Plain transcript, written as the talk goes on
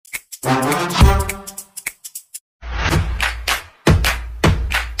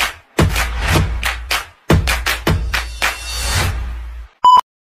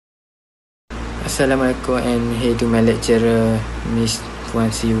Assalamualaikum and hey to my lecturer, Miss Puan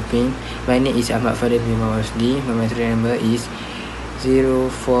Si Upin. My name is Ahmad Fadil bin Mawasdi. My material number is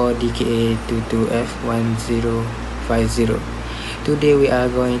 04DKA22F1050. Today we are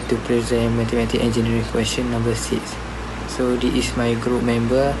going to present mathematics engineering question number 6. So this is my group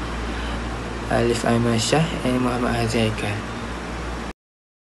member Alif Aiman Shah and Muhammad Hazai Haikal.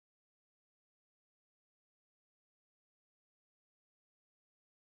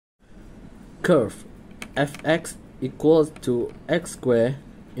 Curve fx equals to x squared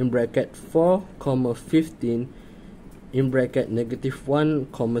in bracket 4, 15 in bracket negative 1,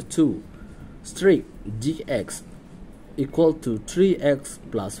 2. Streak gx equal to 3x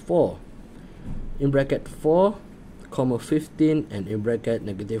plus 4 in bracket 4, 15 and in bracket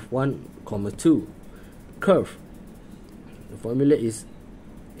negative 1, 2. Curve, the formula is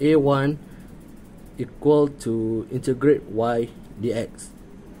a1 equal to integrate y dx.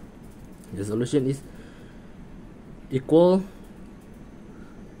 The solution is equal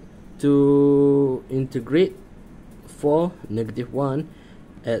to integrate 4 negative 1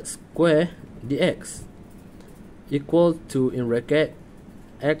 x square dx equal to in bracket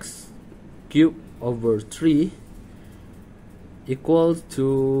x cube over 3 equals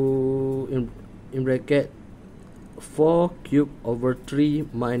to in bracket 4 cube over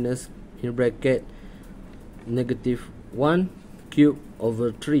 3 minus in bracket negative 1 cube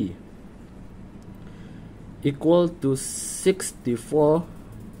over 3 equal to 64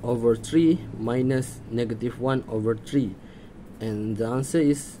 over 3 minus negative 1 over 3, and the answer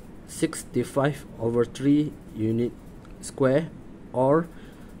is 65 over 3 unit square, or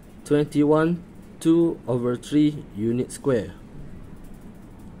 21 2 over 3 unit square.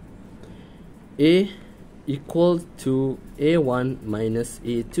 A equal to a1 minus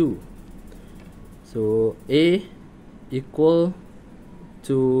a2, so A equal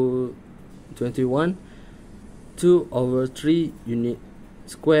to 21 2 over 3 unit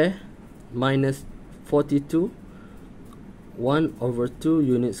square minus 42 1 over 2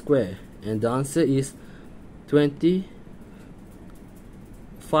 unit square, and the answer is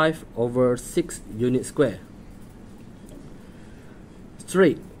 25 over 6 unit square.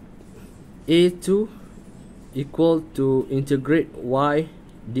 Straight a2 equal to integrate y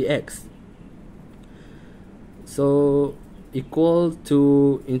dx, so equal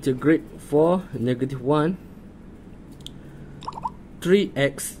to integrate 4 negative 1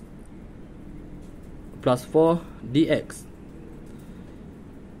 3x plus 4 dx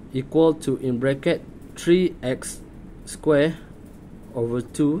equal to in bracket 3x square over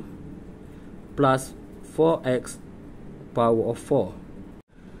 2 plus 4x power of 4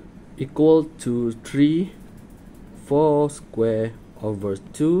 equal to 4 square over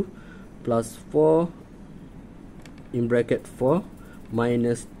 2 plus 4 in bracket 4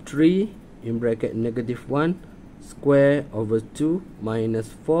 minus 3 in bracket negative 1 square over 2 minus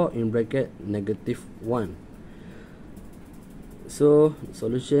 4 in bracket negative 1. So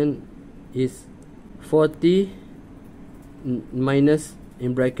solution is 40 minus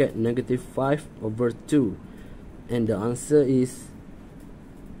in bracket negative 5 over 2, and the answer is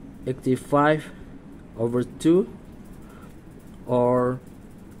 85 over 2, or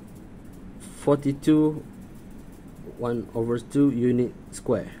 42 1 over 2 unit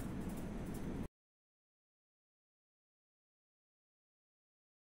square.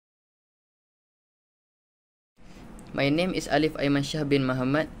 My name is Alif Aiman Shah bin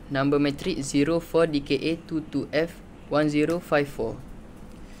Muhammad. Number metric 04DKA22F1054.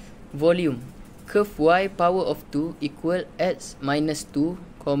 Volume. Curve y power of 2 equal x minus 2,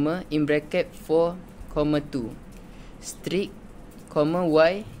 in bracket 4, 2. Streak,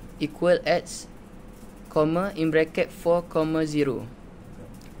 y equal x, in bracket 4, 0.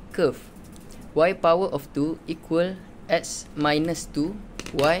 Curve. Y power of 2 equal x minus 2,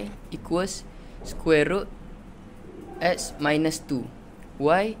 y equals square root x minus 2,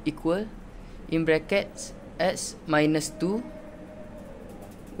 y equal in brackets x minus 2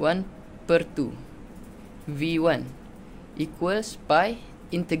 1 per 2. V1 equals pi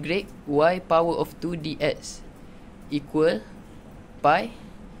integrate y power of 2 dx equal pi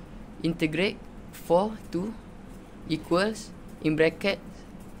integrate 4 2 equals in bracket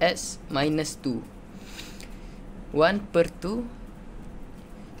x minus 2 1 per 2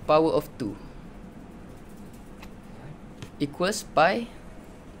 power of 2 equals pi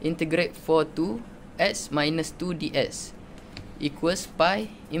integrate 4 2 x minus 2 ds equals pi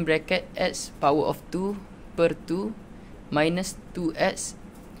in bracket x power of 2 per 2 minus 2x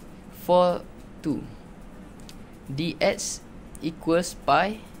 4 2 dx equals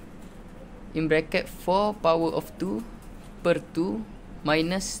pi in bracket 4 power of 2 per 2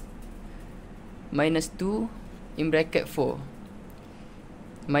 minus minus 2 in bracket 4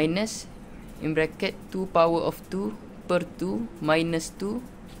 minus in bracket 2 power of 2 per 2 minus 2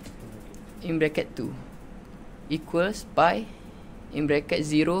 in bracket 2 equals pi in bracket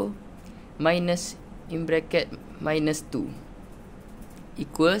 0 minus in bracket minus 2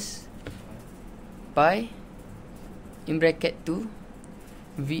 equals pi in bracket 2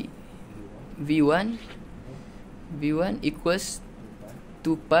 v1 equals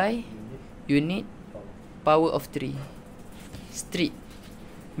 2 pi unit power of 3 strip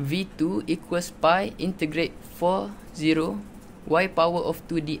v2 equals pi integrate 4 0 y power of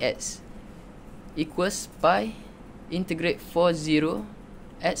 2 ds equals pi integrate 4 0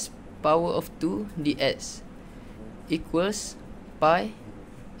 x power of 2 ds equals pi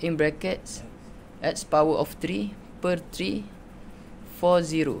in brackets x power of 3 per 3 4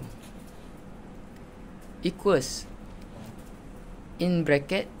 0 equals in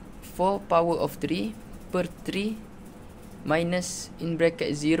bracket 4 power of 3 per 3 minus in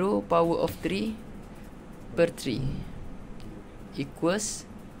bracket 0 power of 3 per 3 equals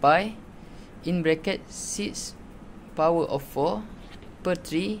pi in bracket 6 power of 4 per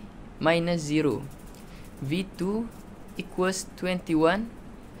 3 minus 0 v2 equals 21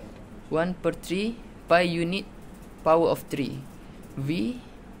 1 per 3 pi unit power of 3 v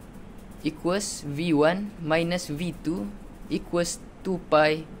equals v1 minus v2 equals 2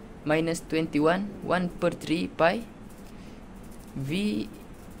 pi minus 21 1 per 3 pi v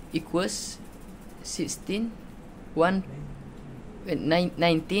equals 16 1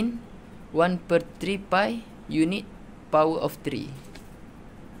 19 1 per 3 pi unit power of 3.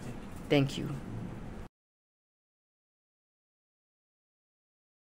 Thank you.